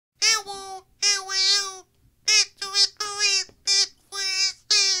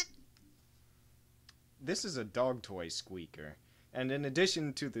This is a dog toy squeaker, and in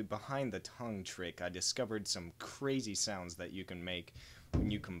addition to the behind the tongue trick, I discovered some crazy sounds that you can make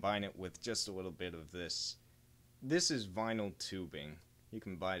when you combine it with just a little bit of this. This is vinyl tubing. You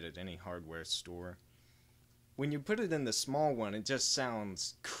can buy it at any hardware store. When you put it in the small one, it just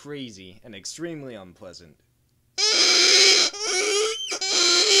sounds crazy and extremely unpleasant.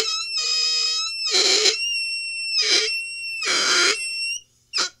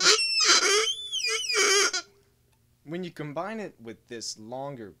 When you combine it with this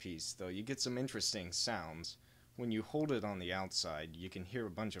longer piece, though, you get some interesting sounds. When you hold it on the outside, you can hear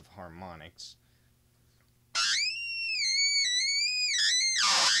a bunch of harmonics.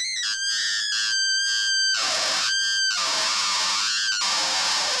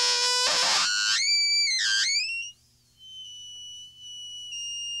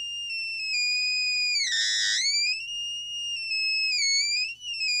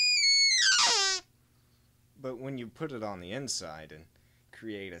 But when you put it on the inside and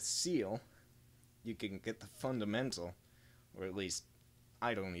create a seal, you can get the fundamental, or at least,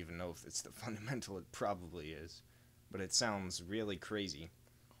 I don't even know if it's the fundamental, it probably is, but it sounds really crazy.